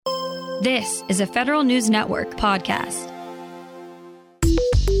This is a Federal News Network podcast.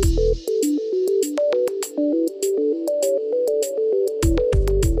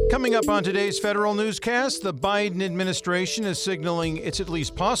 Coming up on today's Federal Newscast, the Biden administration is signaling it's at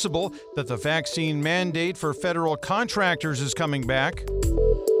least possible that the vaccine mandate for federal contractors is coming back.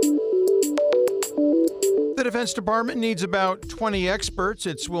 The Defense Department needs about 20 experts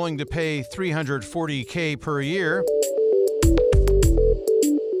it's willing to pay $340K per year.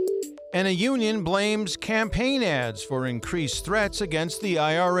 And a union blames campaign ads for increased threats against the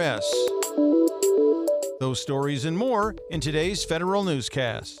IRS. Those stories and more in today's Federal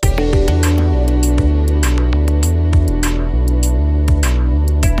Newscast.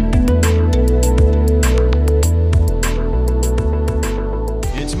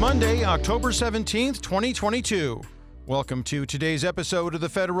 It's Monday, October 17th, 2022. Welcome to today's episode of the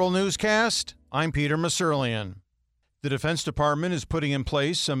Federal Newscast. I'm Peter Musurlian. The Defense Department is putting in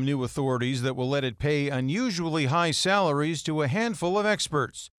place some new authorities that will let it pay unusually high salaries to a handful of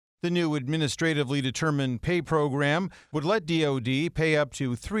experts. The new administratively determined pay program would let DoD pay up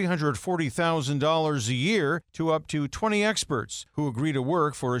to $340,000 a year to up to 20 experts who agree to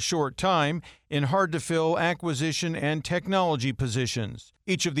work for a short time in hard-to-fill acquisition and technology positions.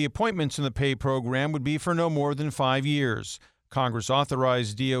 Each of the appointments in the pay program would be for no more than 5 years. Congress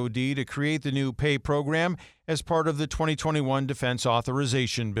authorized DoD to create the new pay program as part of the 2021 Defense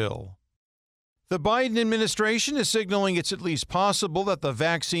Authorization Bill. The Biden administration is signaling it's at least possible that the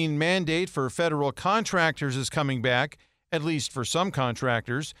vaccine mandate for federal contractors is coming back, at least for some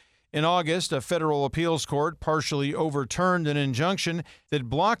contractors. In August, a federal appeals court partially overturned an injunction that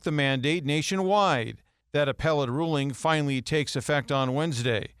blocked the mandate nationwide. That appellate ruling finally takes effect on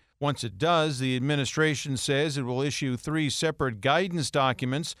Wednesday. Once it does, the administration says it will issue 3 separate guidance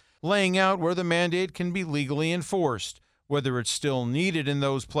documents laying out where the mandate can be legally enforced, whether it's still needed in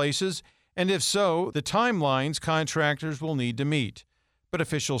those places, and if so, the timelines contractors will need to meet. But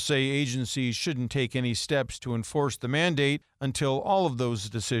officials say agencies shouldn't take any steps to enforce the mandate until all of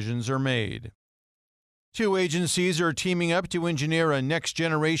those decisions are made. 2 agencies are teaming up to engineer a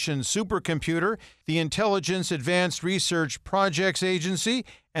next-generation supercomputer. The Intelligence Advanced Research Projects Agency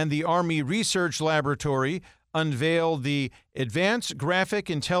and the Army Research Laboratory unveiled the Advanced Graphic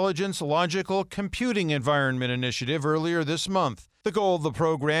Intelligence Logical Computing Environment Initiative earlier this month. The goal of the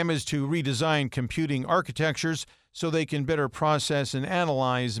program is to redesign computing architectures so they can better process and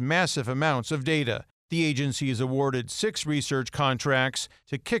analyze massive amounts of data. The agency has awarded 6 research contracts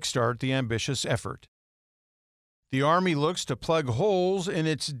to kickstart the ambitious effort. The Army looks to plug holes in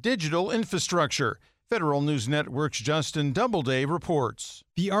its digital infrastructure. Federal News Network's Justin Doubleday reports.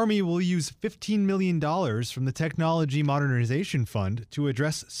 The Army will use $15 million from the Technology Modernization Fund to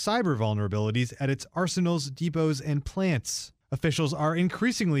address cyber vulnerabilities at its arsenals, depots, and plants. Officials are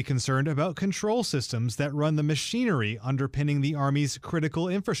increasingly concerned about control systems that run the machinery underpinning the Army's critical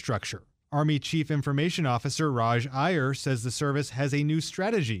infrastructure. Army Chief Information Officer Raj Iyer says the service has a new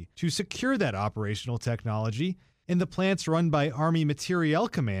strategy to secure that operational technology, and the plants run by Army Materiel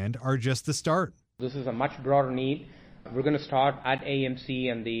Command are just the start. This is a much broader need. We're going to start at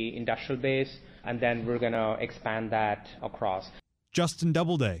AMC and the industrial base, and then we're going to expand that across. Justin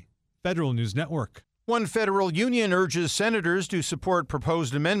Doubleday, Federal News Network. One federal union urges senators to support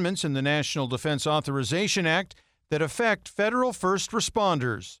proposed amendments in the National Defense Authorization Act that affect federal first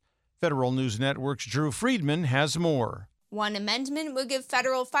responders. Federal News Network's Drew Friedman has more. One amendment would give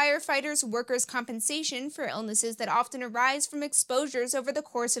federal firefighters workers' compensation for illnesses that often arise from exposures over the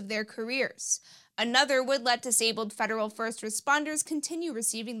course of their careers. Another would let disabled federal first responders continue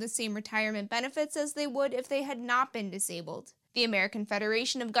receiving the same retirement benefits as they would if they had not been disabled. The American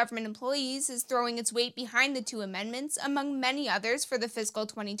Federation of Government Employees is throwing its weight behind the 2 amendments, among many others, for the fiscal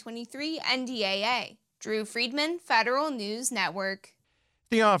 2023 NDAA. Drew Friedman, Federal News Network.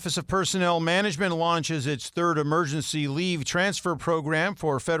 The Office of Personnel Management launches its 3rd emergency leave transfer program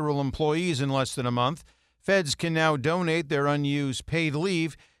for federal employees in less than a month. Feds can now donate their unused paid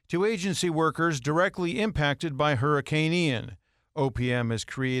leave to agency workers directly impacted by Hurricane Ian. OPM has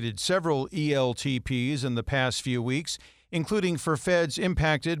created several ELTPs in the past few weeks, including for feds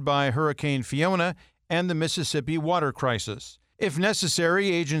impacted by Hurricane Fiona and the Mississippi water crisis. If necessary,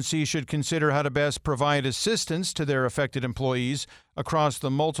 agencies should consider how to best provide assistance to their affected employees across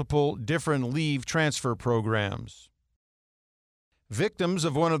the multiple different leave transfer programs. Victims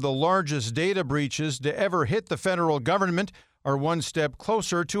of one of the largest data breaches to ever hit the federal government are one step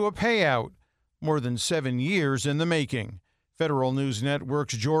closer to a payout, more than 7 years in the making. Federal News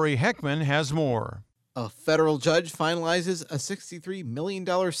Network's Jory Heckman has more. A federal judge finalizes a $63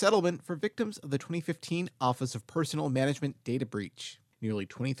 million settlement for victims of the 2015 Office of Personnel Management data breach. Nearly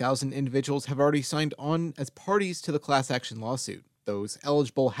 20,000 individuals have already signed on as parties to the class action lawsuit. Those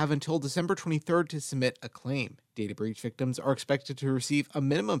eligible have until December 23rd to submit a claim. Data breach victims are expected to receive a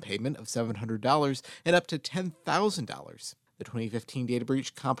minimum payment of $700 and up to $10,000. The 2015 data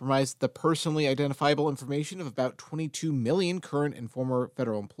breach compromised the personally identifiable information of about 22 million current and former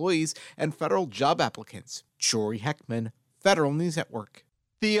federal employees and federal job applicants. Jory Heckman, Federal News Network.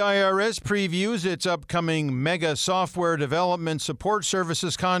 The IRS previews its upcoming mega software development support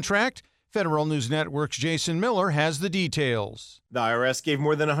services contract. Federal News Network's Jason Miller has the details. The IRS gave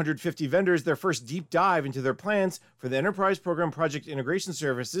more than 150 vendors their first deep dive into their plans for the Enterprise Program Project Integration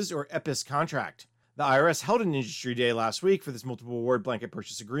Services, or EPIS, contract. The IRS held an industry day last week for this multiple award blanket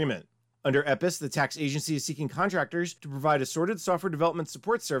purchase agreement. Under EPIS, the tax agency is seeking contractors to provide assorted software development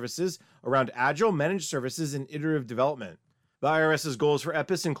support services around agile managed services and iterative development. The IRS's goals for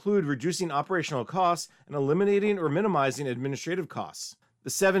EPIS include reducing operational costs and eliminating or minimizing administrative costs. The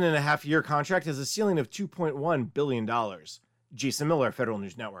 7.5-year contract has a ceiling of $2.1 billion. Jason Miller, Federal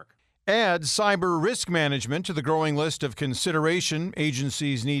News Network. Add cyber risk management to the growing list of consideration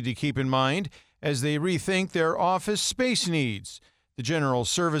agencies need to keep in mind as they rethink their office space needs. The General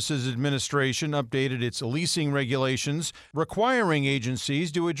Services Administration updated its leasing regulations, requiring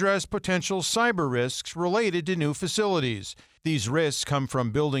agencies to address potential cyber risks related to new facilities. These risks come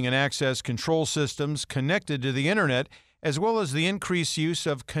from building and access control systems connected to the internet, as well as the increased use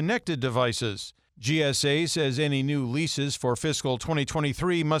of connected devices. GSA says any new leases for fiscal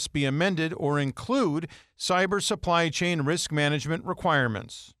 2023 must be amended or include cyber supply chain risk management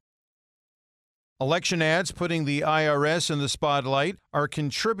requirements. Election ads putting the IRS in the spotlight are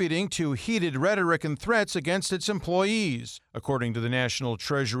contributing to heated rhetoric and threats against its employees, according to the National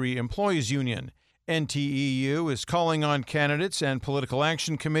Treasury Employees Union. NTEU is calling on candidates and political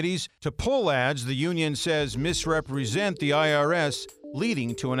action committees to pull ads the union says misrepresent the IRS,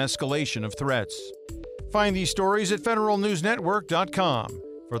 leading to an escalation of threats. Find these stories at federalnewsnetwork.com.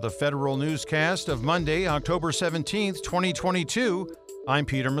 For the Federal Newscast of Monday, October 17th, 2022, I'm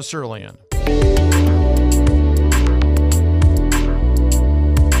Peter Musurlian.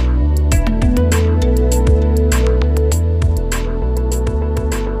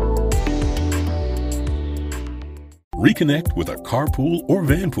 Reconnect with a carpool or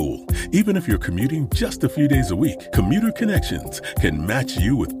vanpool. Even if you're commuting just a few days a week, Commuter Connections can match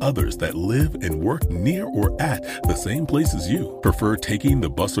you with others that live and work near or at the same place as you. Prefer taking the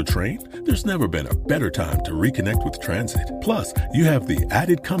bus or train? There's never been a better time to reconnect with transit. Plus, you have the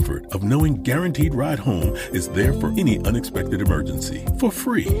added comfort of knowing Guaranteed Ride Home is there for any unexpected emergency for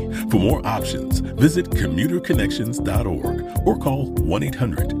free. For more options, visit commuterconnections.org or call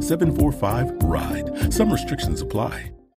 1-800-745-RIDE. Some restrictions apply.